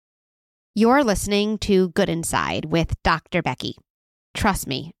You're listening to Good Inside with Dr. Becky. Trust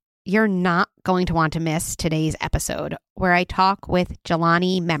me, you're not going to want to miss today's episode where I talk with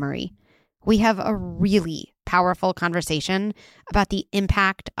Jelani Memory. We have a really powerful conversation about the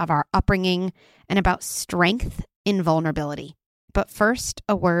impact of our upbringing and about strength in vulnerability. But first,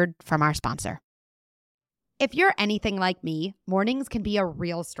 a word from our sponsor. If you're anything like me, mornings can be a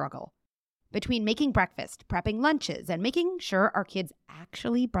real struggle. Between making breakfast, prepping lunches, and making sure our kids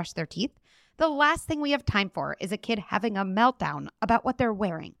actually brush their teeth, the last thing we have time for is a kid having a meltdown about what they're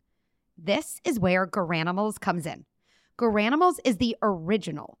wearing. This is where Garanimals comes in. Garanimals is the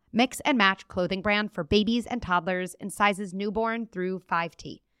original mix and match clothing brand for babies and toddlers in sizes newborn through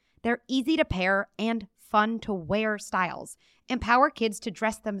 5T. They're easy to pair and fun to wear styles empower kids to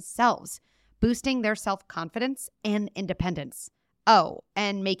dress themselves, boosting their self-confidence and independence. Oh,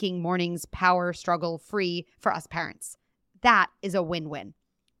 and making mornings power struggle free for us parents. That is a win-win.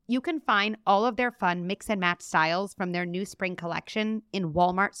 You can find all of their fun mix and match styles from their new spring collection in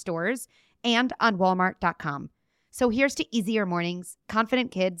Walmart stores and on walmart.com. So here's to easier mornings,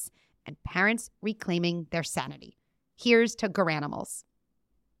 confident kids, and parents reclaiming their sanity. Here's to Garanimals.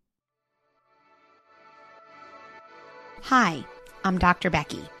 Hi, I'm Dr.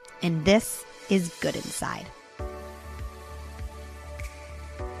 Becky, and this is Good Inside.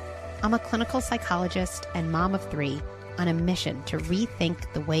 I'm a clinical psychologist and mom of 3 on a mission to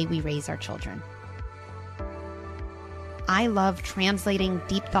rethink the way we raise our children. I love translating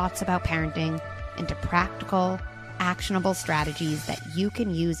deep thoughts about parenting into practical, actionable strategies that you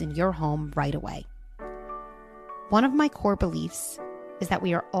can use in your home right away. One of my core beliefs is that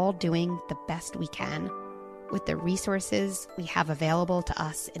we are all doing the best we can with the resources we have available to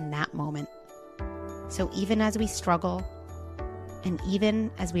us in that moment. So even as we struggle, and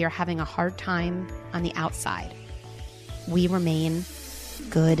even as we are having a hard time on the outside, we remain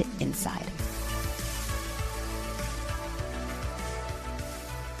good inside.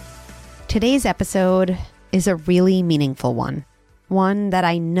 Today's episode is a really meaningful one that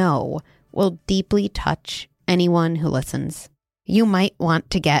I know will deeply touch anyone who listens. You might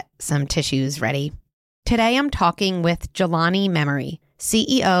want to get some tissues ready. Today I'm talking with Jelani Memory,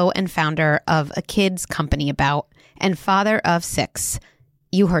 CEO and founder of A Kids Company About and father of 6.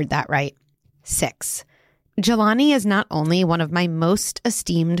 You heard that right, 6. Jelani is not only one of my most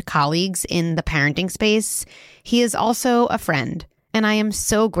esteemed colleagues in the parenting space, he is also a friend, and I am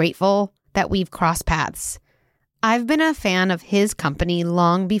so grateful that we've crossed paths. I've been a fan of his company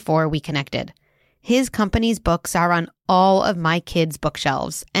long before we connected. His company's books are on all of my kids'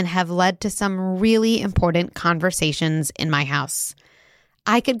 bookshelves and have led to some really important conversations in my house.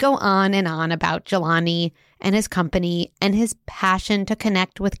 I could go on and on about Jelani and his company and his passion to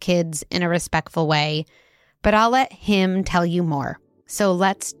connect with kids in a respectful way, but I'll let him tell you more. So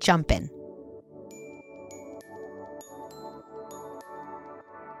let's jump in.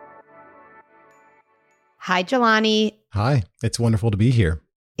 Hi, Jelani. Hi, it's wonderful to be here.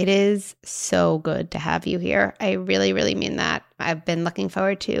 It is so good to have you here. I really, really mean that. I've been looking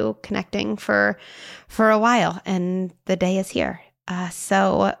forward to connecting for a while, and the day is here.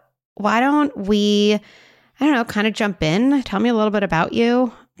 So why don't we, kind of jump in. Tell me a little bit about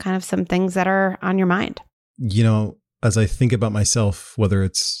you, kind of some things that are on your mind. You know, as I think about myself, whether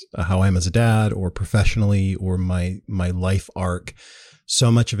it's how I am as a dad or professionally or my life arc,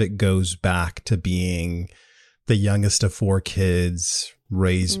 so much of it goes back to being the youngest of 4 kids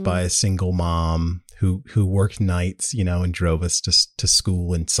raised by a single mom who worked nights, and drove us to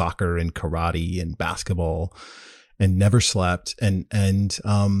school and soccer and karate and basketball and never slept and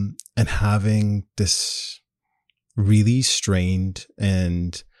having this really strained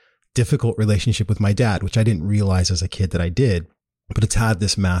and difficult relationship with my dad, which I didn't realize as a kid that I did, but it's had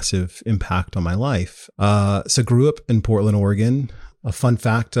this massive impact on my life. So grew up in Portland, Oregon. A fun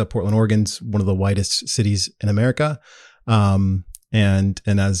fact, Portland, Oregon's one of the whitest cities in America. And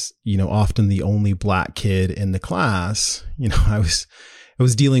as, often the only Black kid in the class, I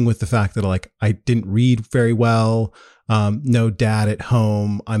was dealing with the fact that I didn't read very well. No dad at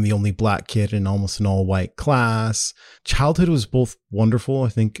home. I'm the only Black kid in almost an all white class. Childhood was both wonderful, I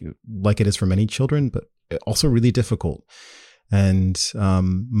think, like it is for many children, but also really difficult. And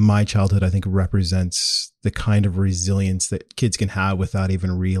my childhood, I think, represents the kind of resilience that kids can have without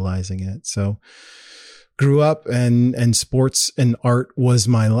even realizing it. So grew up and sports and art was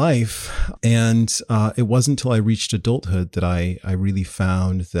my life. And it wasn't until I reached adulthood that I really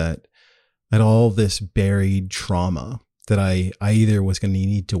found that I had all this buried trauma that I either was going to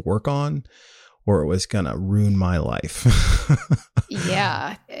need to work on or it was going to ruin my life.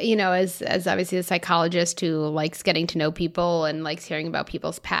 Yeah. As obviously a psychologist who likes getting to know people and likes hearing about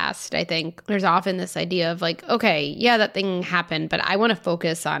people's past, I think there's often this idea of like, okay, yeah, that thing happened, but I want to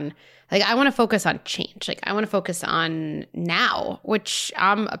focus on change. Like I want to focus on now, which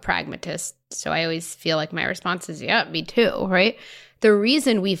I'm a pragmatist. So I always feel like my response is, yeah, me too, right? The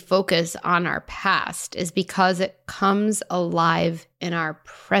reason we focus on our past is because it comes alive in our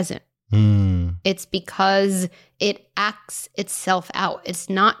present. It's because it acts itself out. It's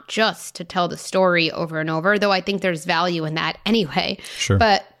not just to tell the story over and over, though I think there's value in that anyway. Sure.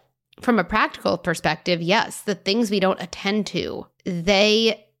 But from a practical perspective, yes, the things we don't attend to,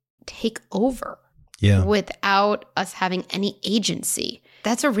 they take over without us having any agency.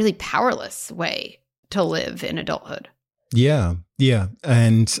 That's a really powerless way to live in adulthood. Yeah. Yeah.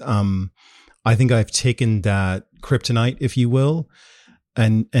 And I think I've taken that kryptonite, if you will,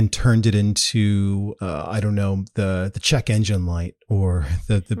 and turned it into, the check engine light or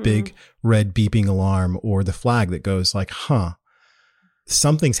the big red beeping alarm or the flag that goes like,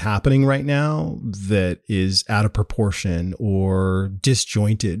 something's happening right now that is out of proportion or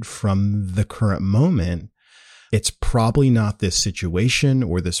disjointed from the current moment. It's probably not this situation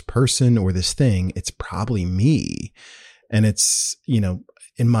or this person or this thing. It's probably me. And it's,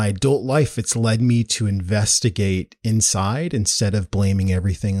 in my adult life, it's led me to investigate inside instead of blaming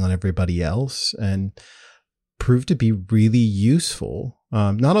everything on everybody else, and proved to be really useful.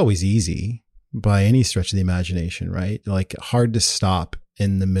 Not always easy by any stretch of the imagination, right? Like hard to stop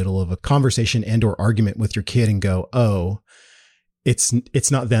in the middle of a conversation and or argument with your kid and go, oh, it's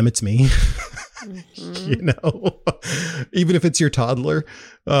not them, it's me. Even if it's your toddler.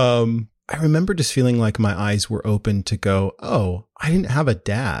 I remember just feeling like my eyes were open to go, oh, I didn't have a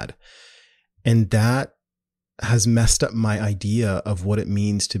dad. And that has messed up my idea of what it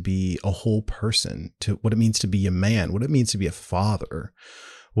means to be a whole person, to what it means to be a man, what it means to be a father,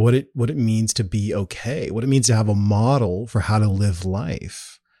 what it means to be okay, what it means to have a model for how to live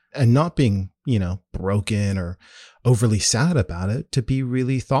life, and not being, broken or overly sad about it, to be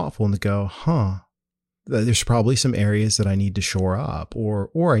really thoughtful and to go, there's probably some areas that I need to shore up,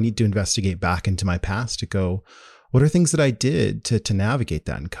 or I need to investigate back into my past to go, what are things that I did to navigate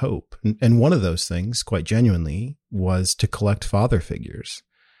that and cope? And one of those things, quite genuinely, was to collect father figures.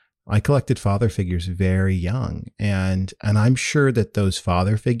 I collected father figures very young, and I'm sure that those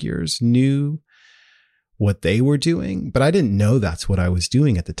father figures knew what they were doing, but I didn't know that's what I was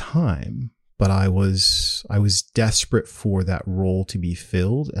doing at the time. But I was desperate for that role to be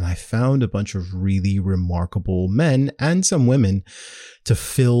filled. And I found a bunch of really remarkable men and some women to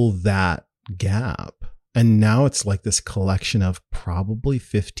fill that gap. And now it's like this collection of probably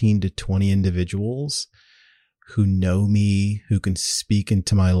 15 to 20 individuals who know me, who can speak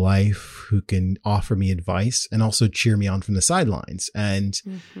into my life, who can offer me advice and also cheer me on from the sidelines. And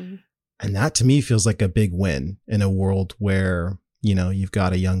that to me feels like a big win in a world where, you've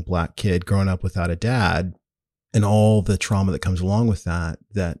got a young Black kid growing up without a dad and all the trauma that comes along with that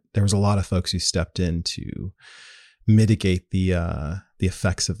there was a lot of folks who stepped in to mitigate the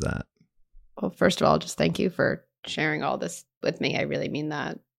effects of that. Well, first of all, just thank you for sharing all this with me. I really mean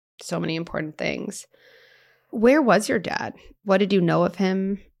that. So many important things. Where was your dad? What did you know of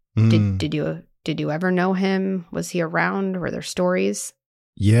him? Did you ever know him? Was he around? Were there stories?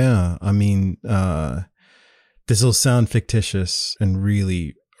 Yeah. I mean, this will sound fictitious and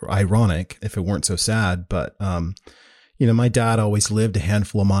really ironic if it weren't so sad, but, my dad always lived a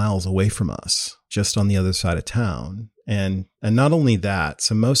handful of miles away from us, just on the other side of town. And not only that,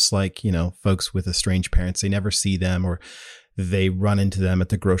 so most folks with estranged parents, they never see them or they run into them at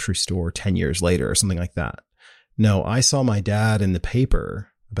the grocery store 10 years later or something like that. No, I saw my dad in the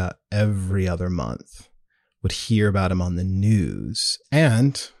paper about every other month, would hear about him on the news,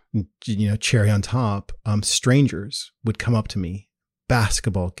 and cherry on top, strangers would come up to me,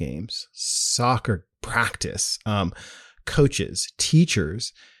 basketball games, soccer practice, coaches,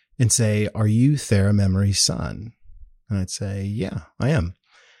 teachers, and say, "Are you Thera Memory's son?" And I'd say, "Yeah, I am."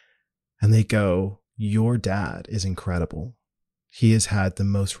 And they go, "Your dad is incredible. He has had the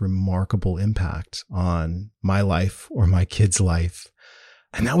most remarkable impact on my life or my kid's life."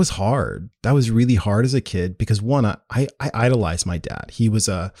 And that was hard. That was really hard as a kid because one, I idolized my dad. He was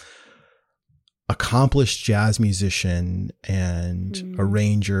a accomplished jazz musician and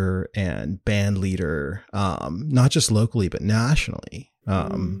arranger and band leader, not just locally, but nationally.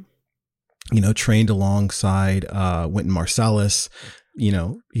 Trained alongside Wynton Marsalis.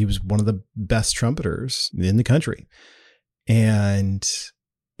 He was one of the best trumpeters in the country. And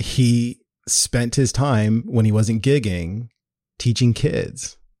he spent his time when he wasn't gigging teaching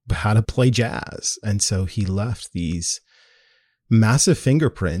kids. how to play jazz. And so he left these massive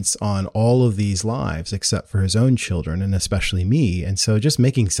fingerprints on all of these lives, except for his own children and especially me. And so just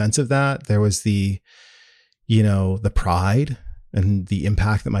making sense of that, there was the pride and the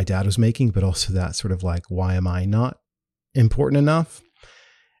impact that my dad was making, but also that sort of like, why am I not important enough?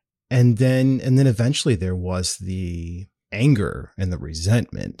 And then eventually there was the anger and the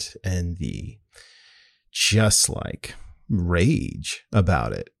resentment and the just like rage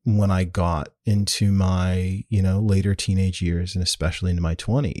about it when I got into my, later teenage years and especially into my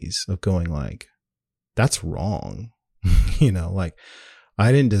 20s of going like, that's wrong. Like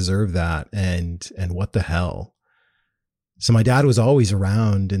I didn't deserve that. And what the hell? So my dad was always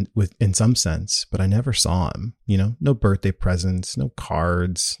around in some sense, but I never saw him, no birthday presents, no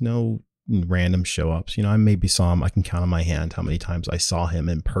cards, no random show ups. I maybe saw him. I can count on my hand how many times I saw him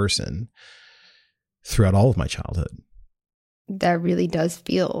in person throughout all of my childhood. That really does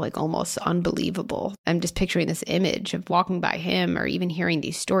feel like almost unbelievable. I'm just picturing this image of walking by him or even hearing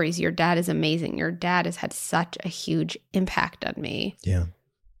these stories. Your dad is amazing. Your dad has had such a huge impact on me. Yeah.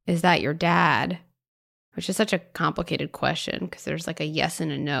 Is that your dad? Which is such a complicated question because there's like a yes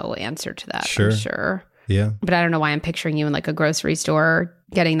and a no answer to that, Sure. I'm sure. Yeah. But I don't know why I'm picturing you in like a grocery store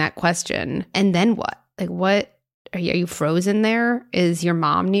getting that question. And then what? Like what? Are you frozen there? Is your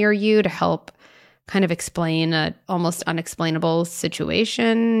mom near you to help kind of explain a almost unexplainable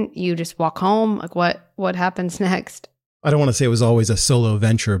situation? You just walk home? Like what happens next? I don't want to say it was always a solo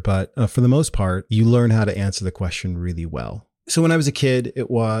venture, but for the most part, you learn how to answer the question really well. So when I was a kid, it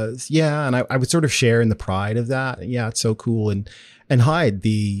was, and I would sort of share in the pride of that. Yeah, it's so cool. And hide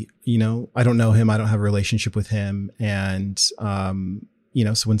the, I don't know him. I don't have a relationship with him. And,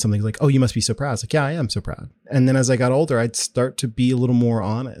 so when something's like, oh, you must be so proud. It's like, yeah, I am so proud. And then as I got older, I'd start to be a little more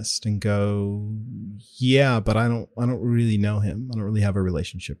honest and go, yeah, but I don't really know him. I don't really have a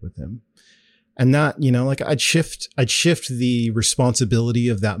relationship with him. And that, like I'd shift the responsibility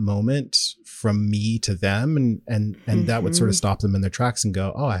of that moment from me to them. And that would sort of stop them in their tracks and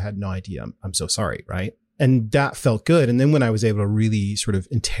go, oh, I had no idea. I'm so sorry. Right. And that felt good. And then when I was able to really sort of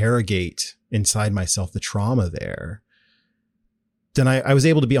interrogate inside myself the trauma there, then I was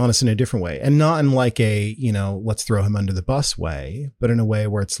able to be honest in a different way, and not in like a, let's throw him under the bus way, but in a way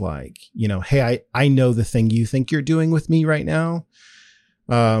where it's like, hey, I know the thing you think you're doing with me right now.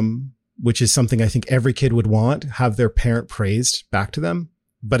 Which is something I think every kid would want, have their parent praised back to them,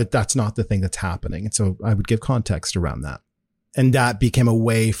 but that's not the thing that's happening. And so I would give context around that. And that became a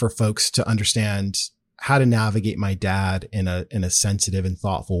way for folks to understand how to navigate my dad in a sensitive and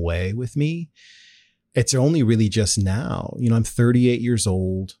thoughtful way with me. It's only really just now, I'm 38 years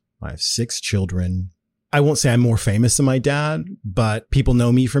old. I have 6 children. I won't say I'm more famous than my dad, but people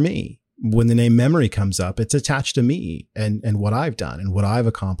know me for me. When the name memory comes up, it's attached to me and what I've done and what I've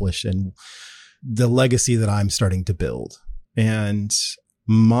accomplished and the legacy that I'm starting to build. And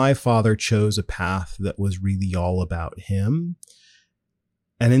my father chose a path that was really all about him.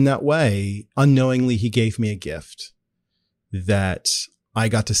 And in that way, unknowingly, he gave me a gift that I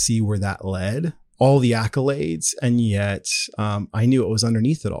got to see where that led, all the accolades. And yet I knew it was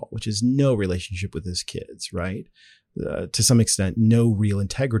underneath it all, which is no relationship with his kids, right? To some extent, no real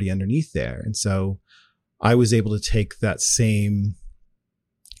integrity underneath there. And so I was able to take that same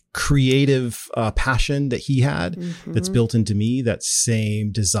creative passion that he had that's built into me, that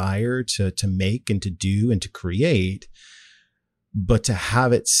same desire to make and to do and to create, but to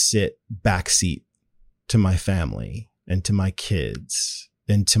have it sit backseat to my family and to my kids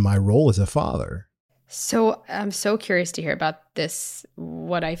and to my role as a father. So I'm so curious to hear about this,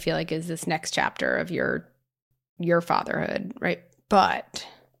 what I feel like is this next chapter of your fatherhood, right? But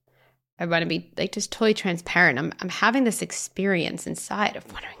I want to be like just totally transparent. I'm having this experience inside of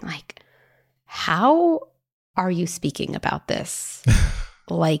wondering like, how are you speaking about this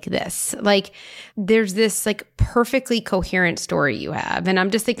like this? Like there's this like perfectly coherent story you have. And I'm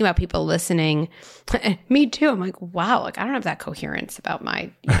just thinking about people listening. Me too. I'm like, wow, like I don't have that coherence about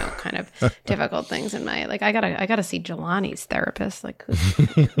my, kind of difficult things in my, like I gotta see Jelani's therapist. Like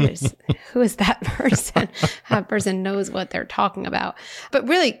who is that person? That person knows what they're talking about. But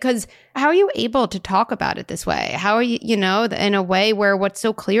really, because how are you able to talk about it this way? How are you, in a way where what's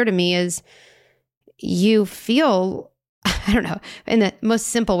so clear to me is you feel, I don't know, in the most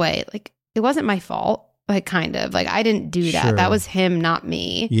simple way, like it wasn't my fault, like kind of like I didn't do that. Sure. That was him, not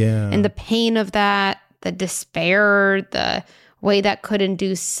me. Yeah. And the pain of that, the despair, the way that could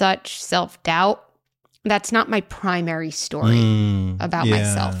induce such self-doubt, that's not my primary story about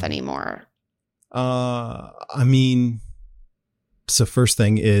myself anymore. I mean, so first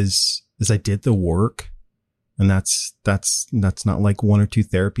thing is I did the work And that's not like one or two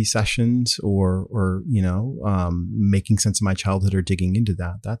therapy sessions or making sense of my childhood or digging into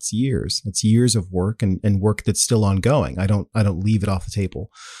that. That's years. That's years of work and work that's still ongoing. I don't leave it off the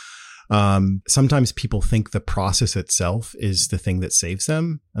table. Sometimes people think the process itself is the thing that saves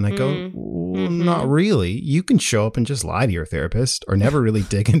them. And I go, not really. You can show up and just lie to your therapist or never really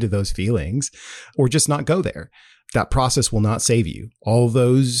dig into those feelings or just not go there. That process will not save you. All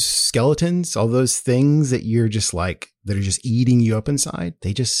those skeletons, all those things that you're just like, that are just eating you up inside,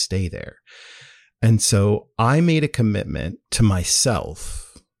 they just stay there. And so I made a commitment to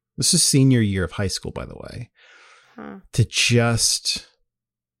myself. This is senior year of high school, by the way, to just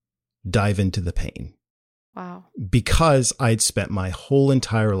dive into the pain. Wow. Because I'd spent my whole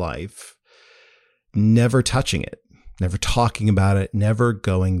entire life never touching it, never talking about it, never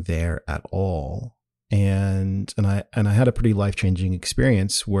going there at all. And I had a pretty life-changing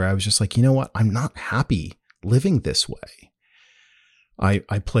experience where I was just like, you know what? I'm not happy living this way. I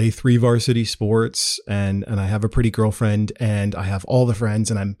play 3 varsity sports and I have a pretty girlfriend and I have all the friends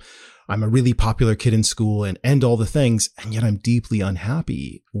and I'm a really popular kid in school and all the things. And yet I'm deeply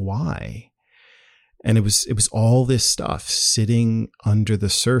unhappy. Why? And it was all this stuff sitting under the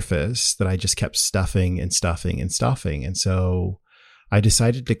surface that I just kept stuffing. And so I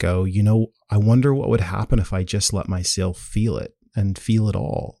decided to go, I wonder what would happen if I just let myself feel it and feel it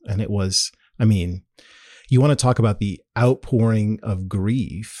all. And it was, you want to talk about the outpouring of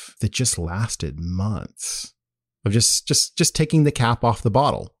grief that just lasted months of just taking the cap off the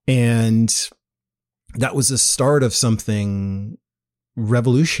bottle. And that was the start of something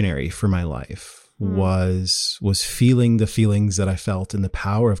revolutionary for my life, was feeling the feelings that I felt and the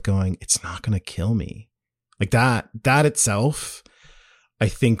power of going, it's not going to kill me. Like that itself, I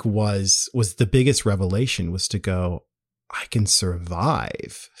think was the biggest revelation, was to go, I can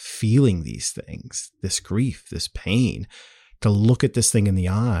survive feeling these things, this grief, this pain, to look at this thing in the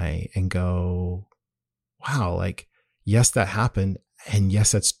eye and go, wow, like, yes, that happened. And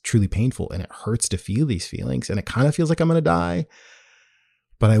yes, that's truly painful. And it hurts to feel these feelings. And it kind of feels like I'm going to die,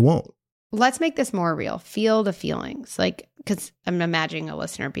 but I won't. Let's make this more real. Feel the feelings. Like, because I'm imagining a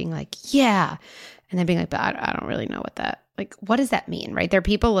listener being like, yeah. And then being like, but I don't really know what does that mean, right? There are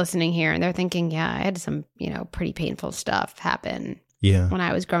people listening here and they're thinking, yeah, I had some, pretty painful stuff happen when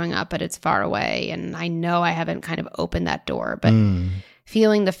I was growing up, but it's far away. And I know I haven't kind of opened that door, but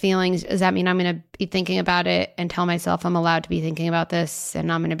feeling the feelings, does that mean I'm going to be thinking about it and tell myself I'm allowed to be thinking about this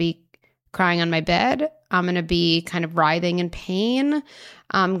and I'm going to be crying on my bed? I'm going to be kind of writhing in pain.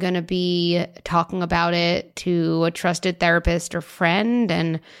 I'm going to be talking about it to a trusted therapist or friend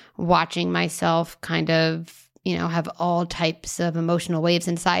and watching myself kind of, have all types of emotional waves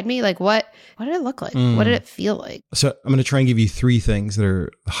inside me. Like what did it look like? What did it feel like? So I'm going to try and give you 3 things that are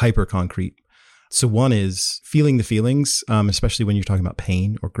hyper concrete. So one is feeling the feelings, especially when you're talking about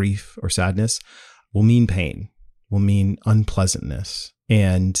pain or grief or sadness, will mean pain, will mean unpleasantness.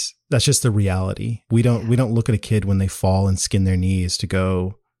 And that's just the reality. We don't look at a kid when they fall and skin their knees to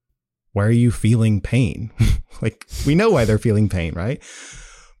go, why are you feeling pain? Like, we know why they're feeling pain, right?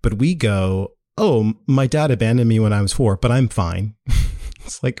 But we go, oh, my dad abandoned me when I was 4, but I'm fine.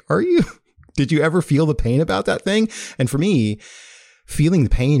 It's like, are you? Did you ever feel the pain about that thing? And for me, feeling the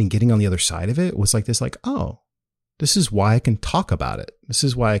pain and getting on the other side of it was like this, like, oh, this is why I can talk about it. This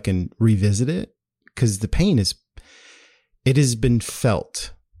is why I can revisit it, because the pain it has been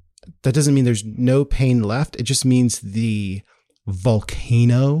felt. That doesn't mean there's no pain left. It just means the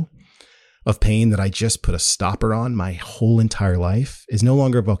volcano of pain that I just put a stopper on my whole entire life is no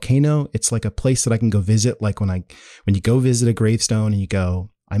longer a volcano. It's like a place that I can go visit. Like when you go visit a gravestone and you go,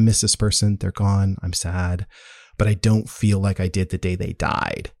 I miss this person. They're gone. I'm sad, but I don't feel like I did the day they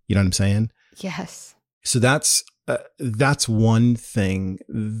died. You know what I'm saying? Yes. So that's one thing.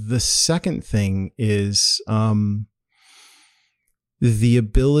 The second thing is, the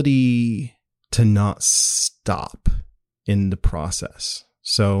ability to not stop in the process.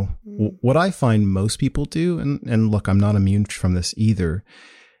 So what I find most people do, and look, I'm not immune from this either,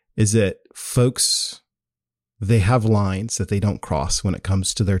 is that folks, they have lines that they don't cross when it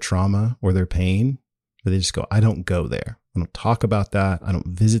comes to their trauma or their pain. But they just go, I don't go there. I don't talk about that. I don't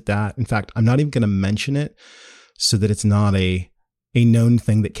visit that. In fact, I'm not even going to mention it so that it's not a known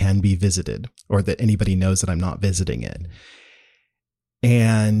thing that can be visited, or that anybody knows that I'm not visiting it.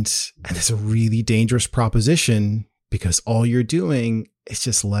 And it's a really dangerous proposition, because all you're doing is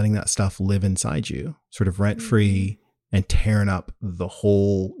just letting that stuff live inside you, sort of rent free, and tearing up the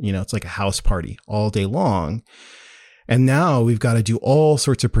whole, it's like a house party all day long. And now we've got to do all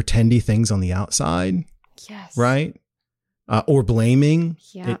sorts of pretendy things on the outside. Yes. Right. or blaming.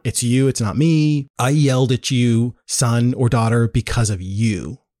 Yeah. It's you, it's not me. I yelled at you, son or daughter, because of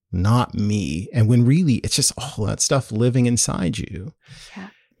you, not me. And when really it's just all that stuff living inside you. Yeah.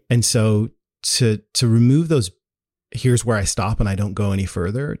 And so to remove those, here's where I stop and I don't go any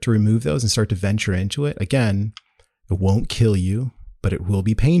further, to remove those and start to venture into it. Again, it won't kill you, but it will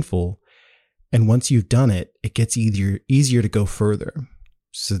be painful. And once you've done it, it gets easier to go further.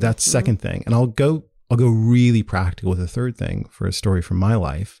 So that's the second thing. And I'll go really practical with a third thing for a story from my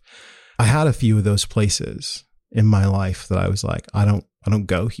life. I had a few of those places in my life that I was like, I don't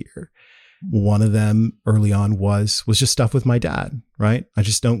go here. One of them early on was just stuff with my dad, right? I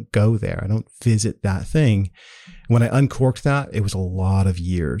just don't go there. I don't visit that thing. When I uncorked that, it was a lot of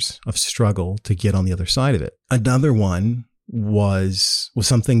years of struggle to get on the other side of it. Another one was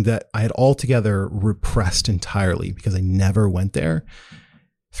something that I had altogether repressed entirely because I never went there.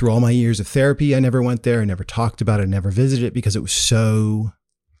 Through all my years of therapy, I never went there. I never talked about it. I never visited it because it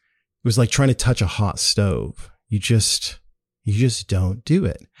was like trying to touch a hot stove. You just don't do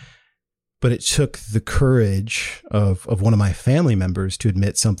it. But it took the courage of one of my family members to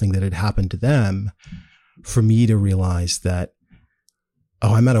admit something that had happened to them for me to realize that,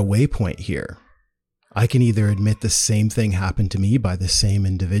 oh, I'm at a waypoint here. I can either admit the same thing happened to me by the same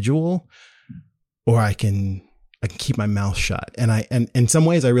individual, or I can keep my mouth shut. And in some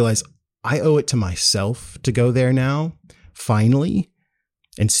ways I realize I owe it to myself to go there now, finally,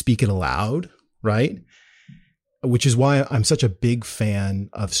 and speak it aloud, right? Which is why I'm such a big fan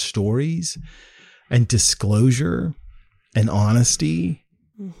of stories and disclosure and honesty.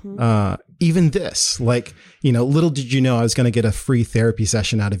 Mm-hmm. Even this, like, little did you know I was going to get a free therapy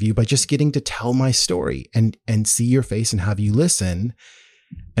session out of you by just getting to tell my story and see your face and have you listen.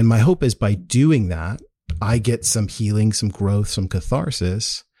 And my hope is by doing that, I get some healing, some growth, some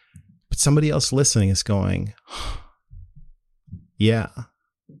catharsis, but somebody else listening is going, yeah,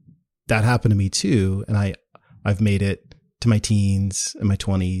 that happened to me too. And I've made it to my teens and my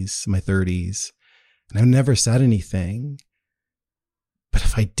 20s, my 30s, and I've never said anything. But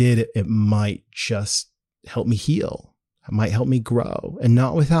if I did, it might just help me heal. It might help me grow, and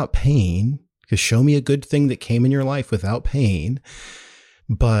not without pain, because show me a good thing that came in your life without pain.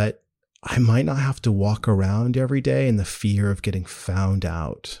 But I might not have to walk around every day in the fear of getting found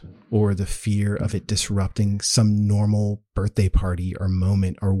out, or the fear of it disrupting some normal birthday party or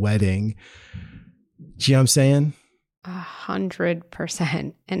moment or wedding. Do you know what I'm saying?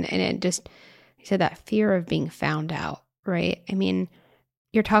 100%. And it just, you said that fear of being found out, right? I mean,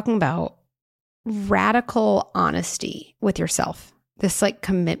 you're talking about radical honesty with yourself, this like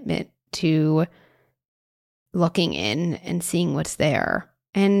commitment to looking in and seeing what's there.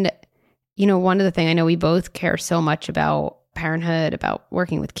 And, one of the things, I know we both care so much about parenthood, about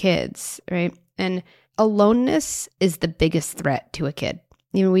working with kids, right? And aloneness is the biggest threat to a kid.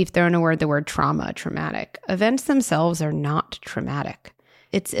 We've thrown the word trauma, traumatic. Events themselves are not traumatic.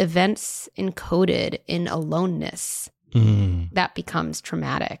 It's events encoded in aloneness that becomes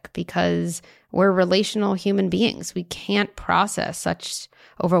traumatic, because we're relational human beings. We can't process such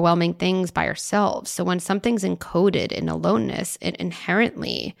overwhelming things by ourselves. So when something's encoded in aloneness, it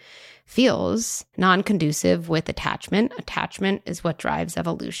inherently feels non-conducive with attachment. Attachment is what drives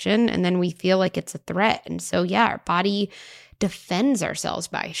evolution. And then we feel like it's a threat. And so, our body defends ourselves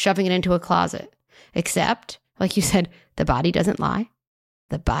by shoving it into a closet. Except, like you said, the body doesn't lie.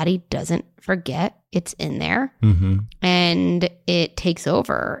 The body doesn't forget. It's in there. Mm-hmm. And it takes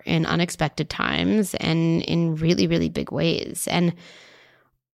over in unexpected times and in really, really big ways. And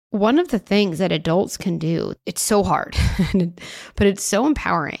one of the things that adults can do, it's so hard, but it's so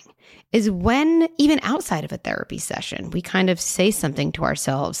empowering, is when, even outside of a therapy session, we kind of say something to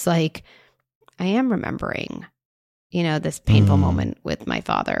ourselves like, I am remembering, this painful moment with my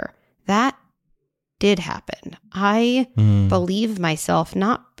father. That did happen. I believe myself,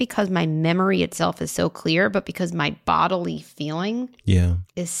 not because my memory itself is so clear, but because my bodily feeling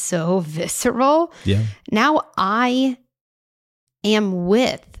is so visceral. Yeah. Now I am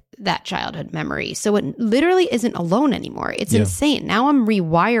with that childhood memory. So it literally isn't alone anymore. It's insane. Now I'm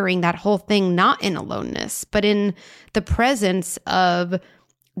rewiring that whole thing, not in aloneness, but in the presence of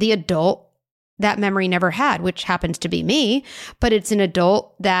the adult that memory never had, which happens to be me. But it's an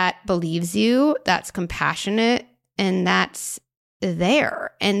adult that believes you, that's compassionate, and that's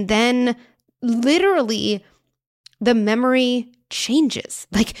there. And then literally the memory changes.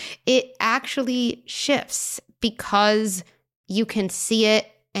 Like, it actually shifts because you can see it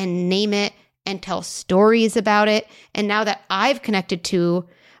and name it and tell stories about it. And now that I've connected to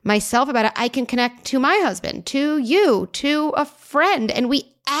myself about it, I can connect to my husband, to you, to a friend, and we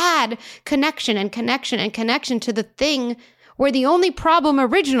add connection and connection and connection to the thing where the only problem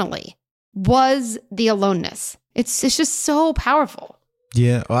originally was the aloneness. It's just so powerful.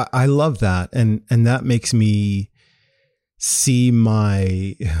 Yeah, I love that. And that makes me see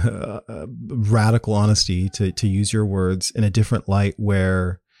my radical honesty, to use your words, in a different light,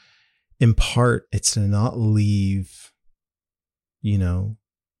 where in part it's to not leave,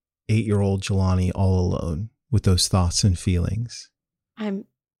 8-year-old Jelani all alone with those thoughts and feelings. I'm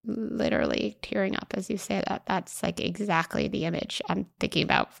literally tearing up as you say that. That's like exactly the image I'm thinking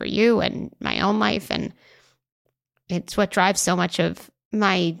about for you and my own life. And it's what drives so much of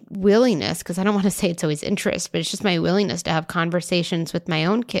my willingness, because I don't want to say it's always interest, but it's just my willingness to have conversations with my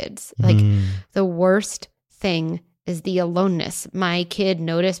own kids. Like the worst thing is the aloneness. My kid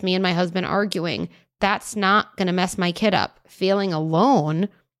noticed me and my husband arguing. That's not going to mess my kid up. Feeling alone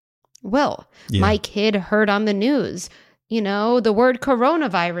will. Yeah. My kid heard on the news, the word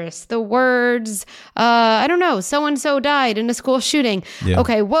coronavirus, the words, so-and-so died in a school shooting. Yeah.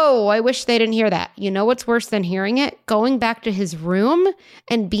 Okay, whoa, I wish they didn't hear that. You know what's worse than hearing it? Going back to his room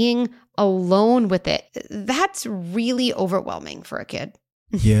and being alone with it. That's really overwhelming for a kid.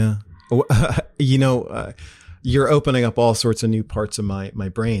 Yeah. You're opening up all sorts of new parts of my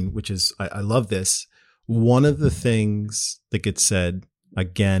brain, which is, I love this. One of the things that gets said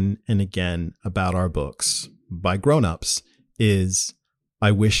again and again about our books by grownups is,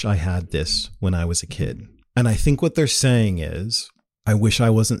 I wish I had this when I was a kid. And I think what they're saying is, I wish I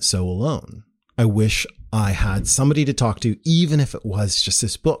wasn't so alone. I wish I had somebody to talk to, even if it was just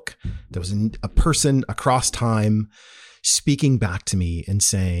this book. There was a person across time speaking back to me and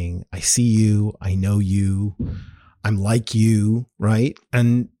saying, I see you, I know you, I'm like you, right?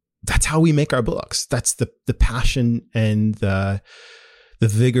 And that's how we make our books. That's the passion and the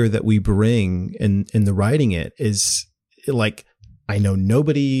vigor that we bring in the writing it is like, I know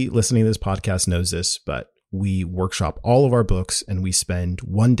nobody listening to this podcast knows this, but we workshop all of our books and we spend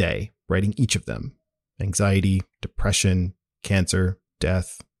one day writing each of them. Anxiety, depression, cancer,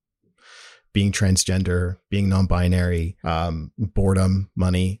 death, being transgender, being non-binary, boredom,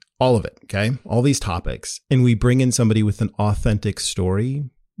 money, all of it. Okay. All these topics. And we bring in somebody with an authentic story,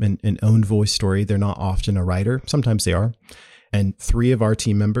 an own voice story. They're not often a writer. Sometimes they are. And 3 of our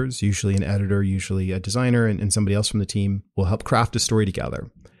team members, usually an editor, usually a designer, and somebody else from the team, will help craft a story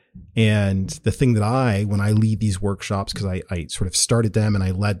together. And the thing that when I lead these workshops, because I sort of started them and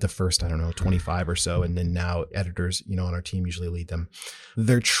I led the first, 25 or so. And then now editors, on our team usually lead them.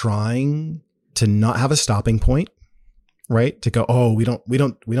 They're trying to not have a stopping point, right? To go, oh, we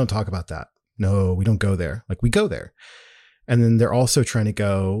don't talk about that. No, we don't go there. Like we go there. And then they're also trying to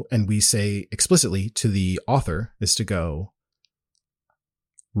go, and we say explicitly to the author is to go,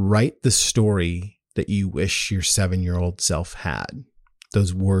 write the story that you wish your 7-year-old self had,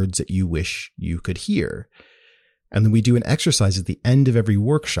 those words that you wish you could hear. And then we do an exercise at the end of every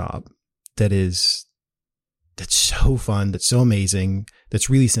workshop that's so fun, that's so amazing, that's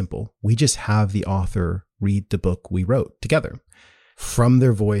really simple. We just have the author read the book we wrote together from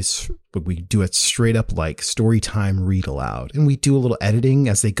their voice. But we do it straight up like story time, read aloud. And we do a little editing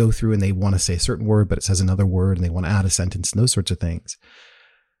as they go through and they want to say a certain word, but it says another word and they want to add a sentence and those sorts of things.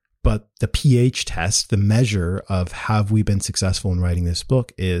 But the pH test, the measure of have we been successful in writing this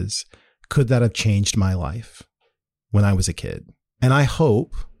book is, could that have changed my life when I was a kid? And I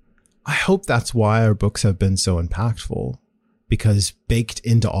hope that's why our books have been so impactful, because baked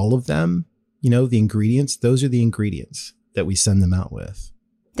into all of them, the ingredients, those are the ingredients that we send them out with.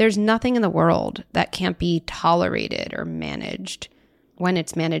 There's nothing in the world that can't be tolerated or managed when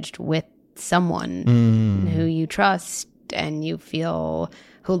it's managed with someone who you trust and you feel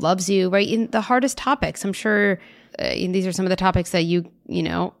who loves you, right? In the hardest topics, I'm sure these are some of the topics that you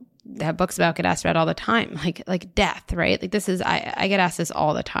have books about, get asked about all the time, like death, right? Like this is, I get asked this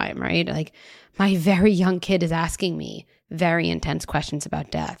all the time, right? Like my very young kid is asking me very intense questions about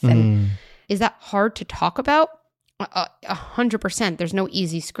death. And is that hard to talk about? 100%. There's no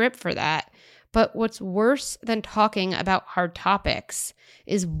easy script for that. But what's worse than talking about hard topics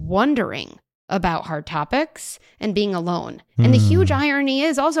is wondering about hard topics and being alone. And the huge irony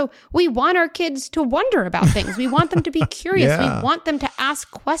is also we want our kids to wonder about things. We want them to be curious. Yeah. We want them to ask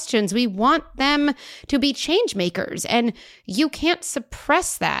questions. We want them to be change makers. And you can't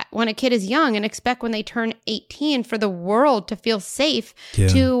suppress that when a kid is young and expect when they turn 18 for the world to feel safe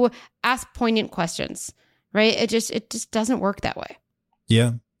to ask poignant questions, right? It just doesn't work that way.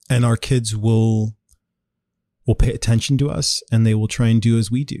 Yeah. And our kids will pay attention to us and they will try and do as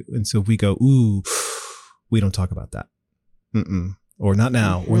we do. And so if we go, ooh, we don't talk about that. Or not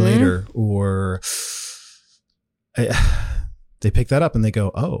now, or later, or they pick that up and they go,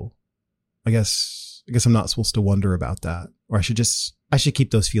 oh, I guess I guess I'm not supposed to wonder about that, or I should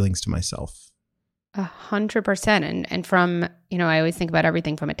keep those feelings to myself. 100%. And from, I always think about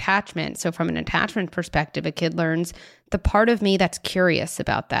everything from attachment. So from an attachment perspective, a kid learns the part of me that's curious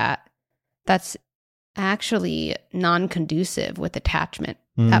about that's actually non-conducive with attachment.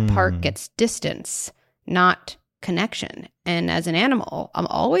 That part gets distance, not connection. And as an animal, I'm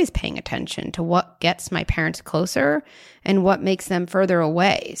always paying attention to what gets my parents closer and what makes them further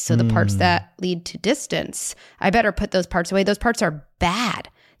away. So the parts that lead to distance, I better put those parts away. Those parts are bad.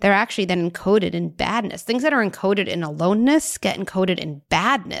 They're actually then encoded in badness. Things that are encoded in aloneness get encoded in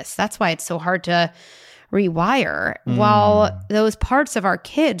badness. That's why it's so hard to rewire. While those parts of our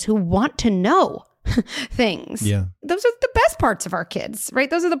kids who want to know things, those are the best parts of our kids, right?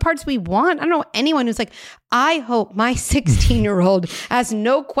 Those are the parts we want. I don't know anyone who's like, I hope my 16-year-old has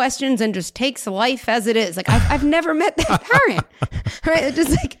no questions and just takes life as it is. Like, I've never met that parent, right? It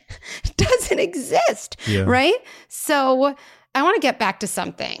just like doesn't exist, right? So I want to get back to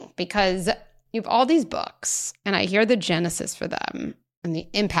something, because you have all these books and I hear the genesis for them and the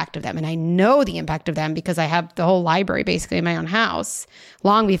impact of them. And I know the impact of them because I have the whole library basically in my own house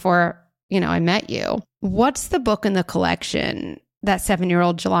long before I met you. What's the book in the collection that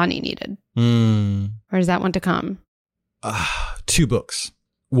 7-year-old Jelani needed? Or is that one to come? 2 books.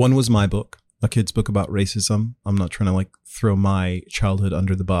 One was my book, a kid's book about racism. I'm not trying to throw my childhood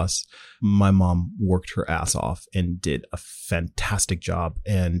under the bus. My mom worked her ass off and did a fantastic job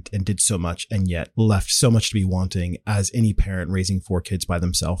and did so much, and yet left so much to be wanting, as any parent raising 4 kids by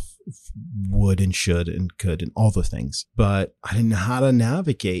themselves would and should and could, and all the things. But I didn't know how to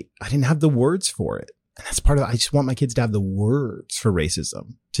navigate. I didn't have the words for it. And that's part of it. I just want my kids to have the words for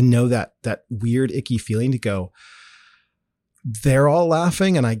racism, to know that weird, icky feeling to go, they're all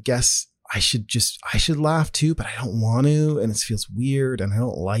laughing, and I guess I should laugh too, but I don't want to. And it feels weird and I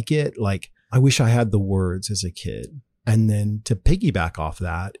don't like it. I wish I had the words as a kid. And then to piggyback off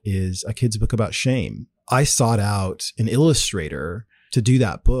that is a kid's book about shame. I sought out an illustrator to do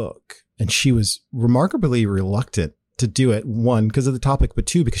that book, and she was remarkably reluctant to do it. 1, because of the topic, but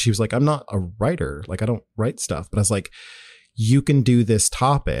 2, because she was like, I'm not a writer. I don't write stuff. But I was like, you can do this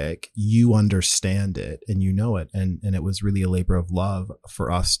topic, you understand it and you know it. And it was really a labor of love for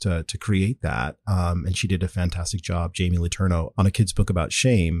us to create that. And she did a fantastic job, Jamie Letourneau, on a kid's book about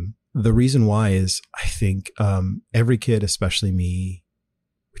shame. The reason why is I think every kid, especially me,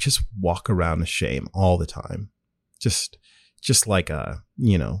 we just walk around with shame all the time. Just like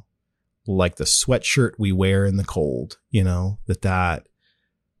like the sweatshirt we wear in the cold,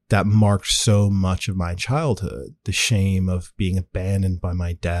 that marked so much of my childhood. The shame of being abandoned by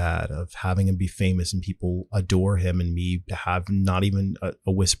my dad, of having him be famous and people adore him, and me to have not even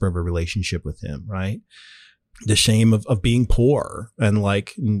a whisper of a relationship with him, right? The shame of being poor and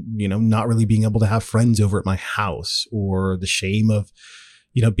not really being able to have friends over at my house, or the shame of,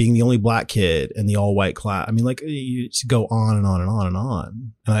 being the only black kid in the all white class. I mean, you just go on and on and on and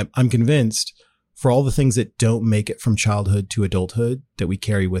on. And I'm convinced, for all the things that don't make it from childhood to adulthood that we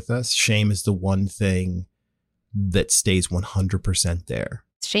carry with us, shame is the one thing that stays 100% there.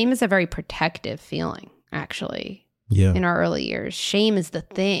 Shame is a very protective feeling, actually. Yeah. In our early years, shame is the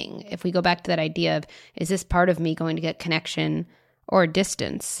thing. If we go back to that idea of, is this part of me going to get connection or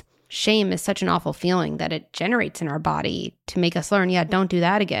distance? Shame is such an awful feeling that it generates in our body to make us learn, don't do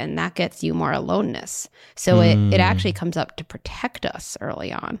that again. That gets you more aloneness. So it actually comes up to protect us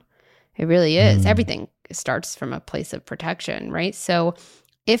early on. It really is. Everything starts from a place of protection, right? So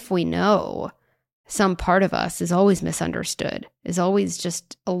if we know some part of us is always misunderstood, is always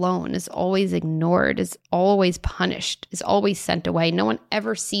just alone, is always ignored, is always punished, is always sent away. No one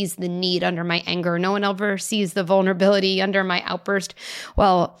ever sees the need under my anger. No one ever sees the vulnerability under my outburst.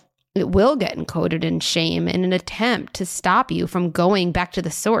 Well, it will get encoded in shame in an attempt to stop you from going back to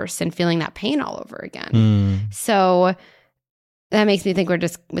the source and feeling that pain all over again. So that makes me think we're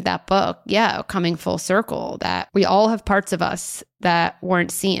just, with that book, coming full circle, that we all have parts of us that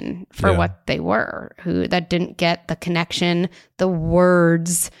weren't seen for what they were, that didn't get the connection, the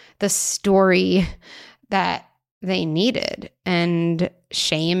words, the story that they needed. And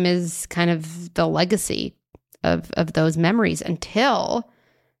shame is kind of the legacy of those memories until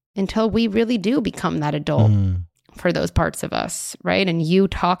we really do become that adult for those parts of us, right? And you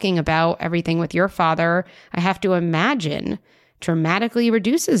talking about everything with your father, I have to imagine, dramatically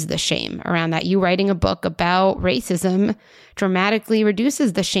reduces the shame around that. You writing a book about racism dramatically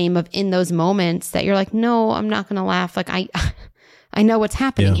reduces the shame of, in those moments that you're like, no, I'm not going to laugh. I know what's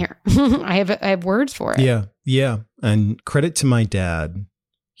happening here. I have words for it. Yeah. And credit to my dad.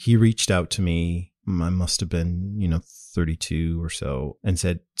 He reached out to me. I must have been, 32 or so, and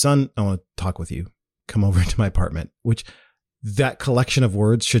said, son, I want to talk with you. come over to my apartment, which that collection of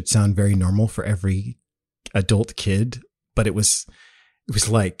words should sound very normal for every adult kid. But it was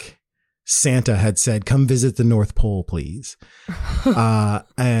like Santa had said, come visit the North Pole, please.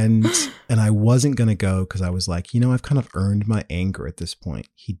 And I wasn't going to go because I was like, I've kind of earned my anger at this point.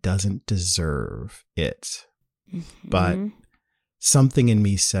 He doesn't deserve it. Mm-hmm. But something in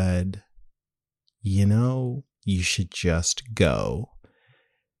me said, you should just go.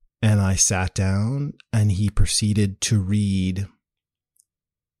 And I sat down and he proceeded to read,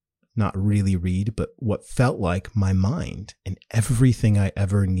 not really read, but what felt like my mind and everything I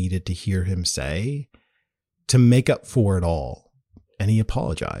ever needed to hear him say to make up for it all. And he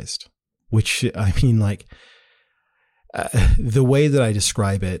apologized, which I mean, like the way that I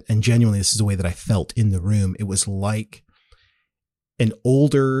describe it, and genuinely, this is the way that I felt in the room. It was like an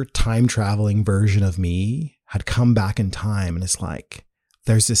older time traveling version of me had come back in time. And it's like,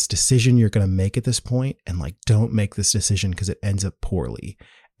 there's this decision you're going to make at this point, and like, don't make this decision because it ends up poorly.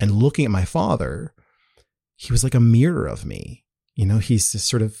 And looking at my father, he was like a mirror of me. He's this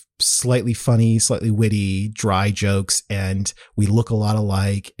sort of slightly funny, slightly witty, dry jokes, and we look a lot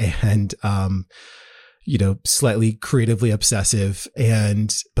alike, and, slightly creatively obsessive.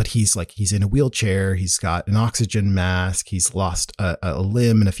 But he's in a wheelchair. He's got an oxygen mask. He's lost a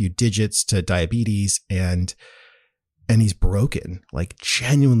limb and a few digits to diabetes, and he's broken, like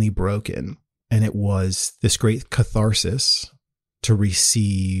genuinely broken. And it was this great catharsis to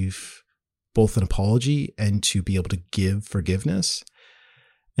receive both an apology and to be able to give forgiveness.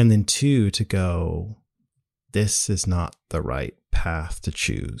 And then 2, to go, this is not the right path to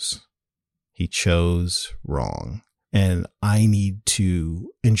choose. He chose wrong. And I need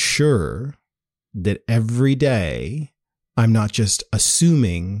to ensure that every day I'm not just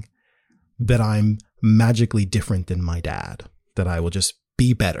assuming that I'm magically different than my dad, that I will just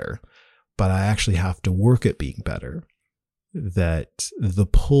be better, but I actually have to work at being better. That the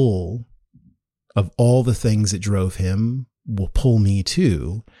pull of all the things that drove him will pull me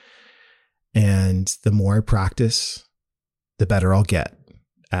too. And the more I practice, the better I'll get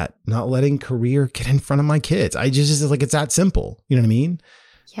at not letting career get in front of my kids. I just like, it's that simple. You know what I mean?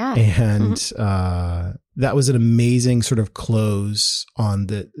 Yeah. And that was an amazing sort of close on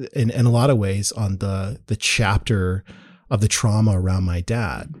in a lot of ways on the chapter of the trauma around my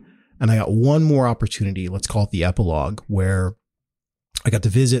dad. And I got one more opportunity, let's call it the epilogue, where I got to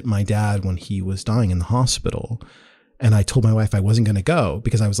visit my dad when he was dying in the hospital. And I told my wife I wasn't going to go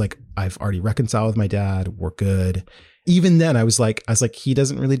because I was like, I've already reconciled with my dad. We're good. Even then I was like, he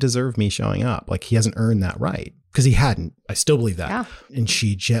doesn't really deserve me showing up. Like, he hasn't earned that right, because he hadn't. I still believe that. Yeah. And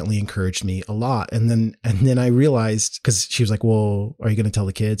she gently encouraged me a lot. And then I realized, because she was like, well, are you going to tell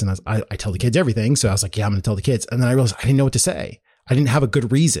the kids? And I tell the kids everything. So I was like, yeah, I'm going to tell the kids. And then I realized I didn't know what to say. I didn't have a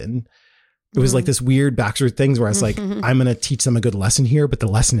good reason. It was like this weird backstory things where I was like, I'm going to teach them a good lesson here, but the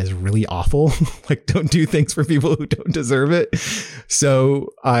lesson is really awful. Like, don't do things for people who don't deserve it. So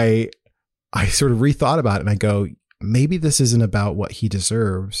I sort of rethought about it, and I go, maybe this isn't about what he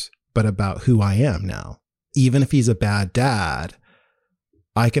deserves, but about who I am now. Even if he's a bad dad,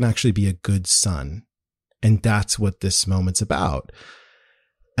 I can actually be a good son. And that's what this moment's about.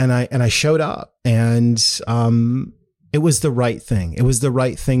 And I showed up, and, it was the right thing. It was the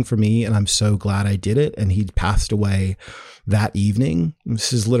right thing for me. And I'm so glad I did it. And he'd passed away that evening.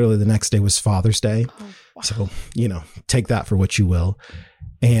 This is literally the next day was Father's Day. Oh, wow. So, take that for what you will.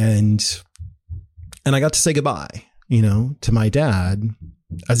 And I got to say goodbye, to my dad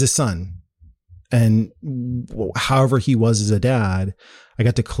as a son. And however he was as a dad, I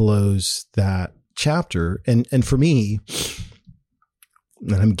got to close that chapter. And for me,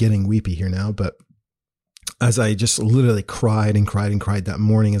 and I'm getting weepy here now, but as I just literally cried and cried and cried that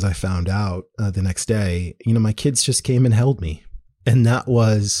morning, as I found out the next day, my kids just came and held me. And that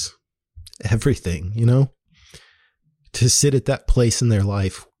was everything, to sit at that place in their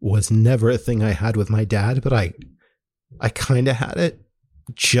life was never a thing I had with my dad, but I kind of had it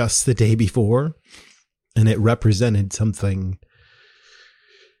just the day before, and it represented something.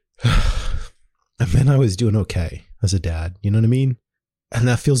 And then I was doing okay as a dad. You know what I mean? And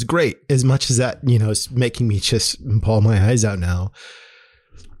that feels great, as much as that, is making me just bawl my eyes out now.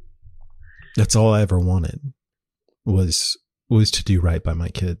 That's all I ever wanted was to do right by my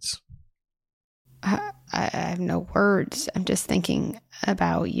kids. I have no words. I'm just thinking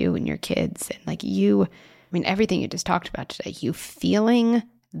about you and your kids, and everything you just talked about today, you feeling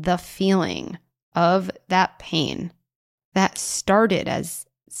the feeling of that pain that started as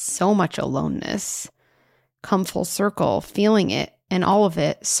so much aloneness, come full circle, feeling it. And all of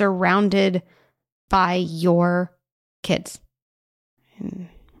it surrounded by your kids. And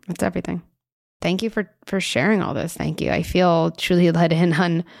that's everything. thank you for sharing all this. Thank you. I feel truly let in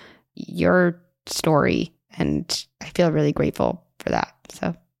on your story, and I feel really grateful for that.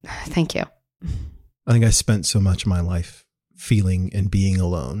 So thank you. I think I spent so much of my life feeling and being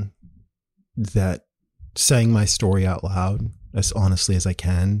alone that saying my story out loud as honestly as I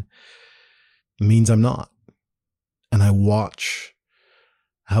can means I'm not. And I watch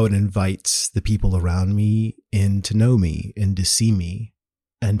how it invites the people around me in to know me and to see me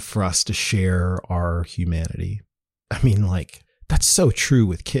and for us to share our humanity. I mean, like, that's so true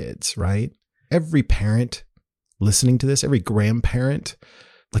with kids, right? Every parent listening to this, every grandparent,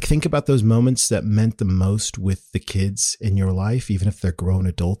 like, think about those moments that meant the most with the kids in your life, even if they're grown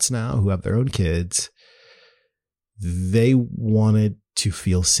adults now who have their own kids. They wanted to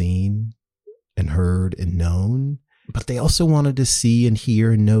feel seen and heard and known, but they also wanted to see and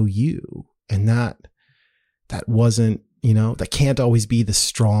hear and know you. And that wasn't, that can't always be the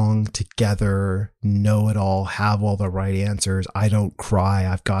strong, together, know it all, have all the right answers. I don't cry.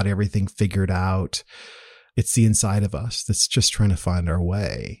 I've got everything figured out. It's the inside of us that's just trying to find our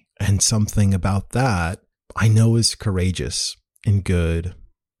way. And something about that I know is courageous and good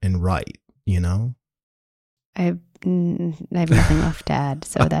and right, I have nothing left to add.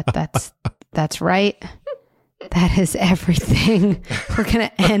 So that's right. That is everything. We're going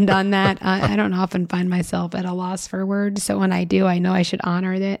to end on that. I don't often find myself at a loss for words. So when I do, I know I should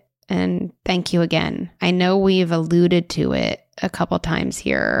honor it. And thank you again. I know we've alluded to it a couple times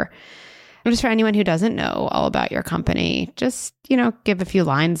here. Just for anyone who doesn't know all about your company, just, give a few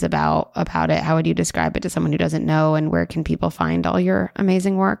lines about it. How would you describe it to someone who doesn't know, and where can people find all your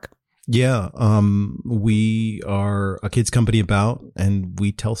amazing work? Yeah. We are a kids company and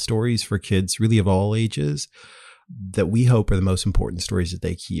we tell stories for kids really of all ages that we hope are the most important stories that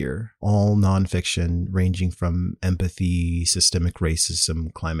they hear. All nonfiction, ranging from empathy, systemic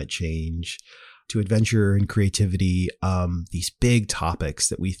racism, climate change, to adventure and creativity, these big topics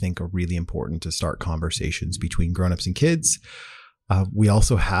that we think are really important to start conversations between grownups and kids. We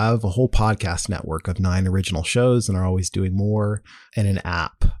also have a whole podcast network of 9 original shows and are always doing more, and an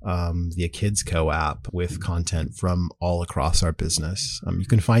app, the A Kids Co app, with content from all across our business. You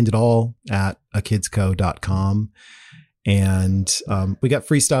can find it all at akidsco.com. And we got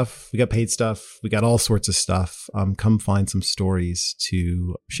free stuff, we got paid stuff, we got all sorts of stuff. Come find some stories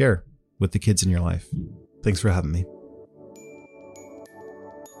to share with the kids in your life. Thanks for having me.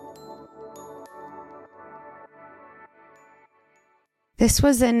 This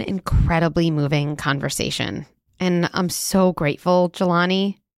was an incredibly moving conversation, and I'm so grateful,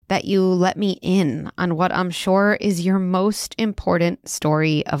 Jelani, that you let me in on what I'm sure is your most important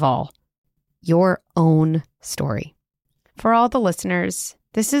story of all, your own story. For all the listeners,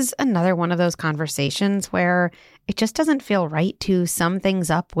 this is another one of those conversations where it just doesn't feel right to sum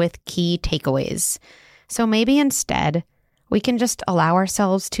things up with key takeaways. So maybe instead, we can just allow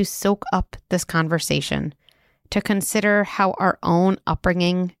ourselves to soak up this conversation, to consider how our own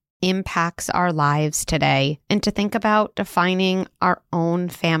upbringing impacts our lives today, and to think about defining our own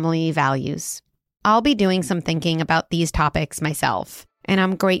family values. I'll be doing some thinking about these topics myself, and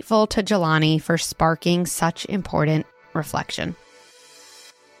I'm grateful to Jelani for sparking such important reflection.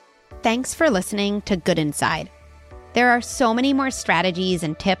 Thanks for listening to Good Inside. There are so many more strategies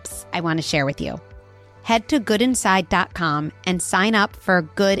and tips I want to share with you. Head to goodinside.com and sign up for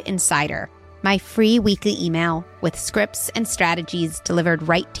Good Insider, my free weekly email with scripts and strategies delivered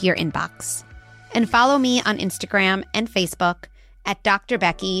right to your inbox. And follow me on Instagram and Facebook at Dr.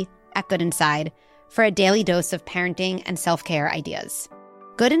 Becky at Good Inside for a daily dose of parenting and self-care ideas.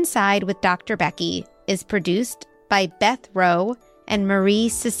 Good Inside with Dr. Becky is produced by Beth Rowe and Marie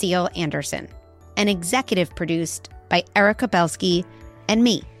Cecile Anderson, and executive produced by Erica Belsky and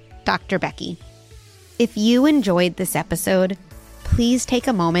me, Dr. Becky. If you enjoyed this episode, please take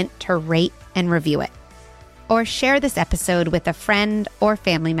a moment to rate and review it, or share this episode with a friend or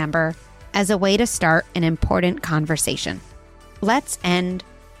family member as a way to start an important conversation. Let's end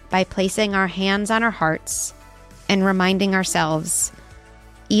by placing our hands on our hearts and reminding ourselves,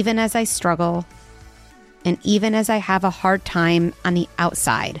 even as I struggle, and even as I have a hard time on the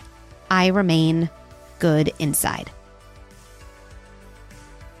outside, I remain good inside.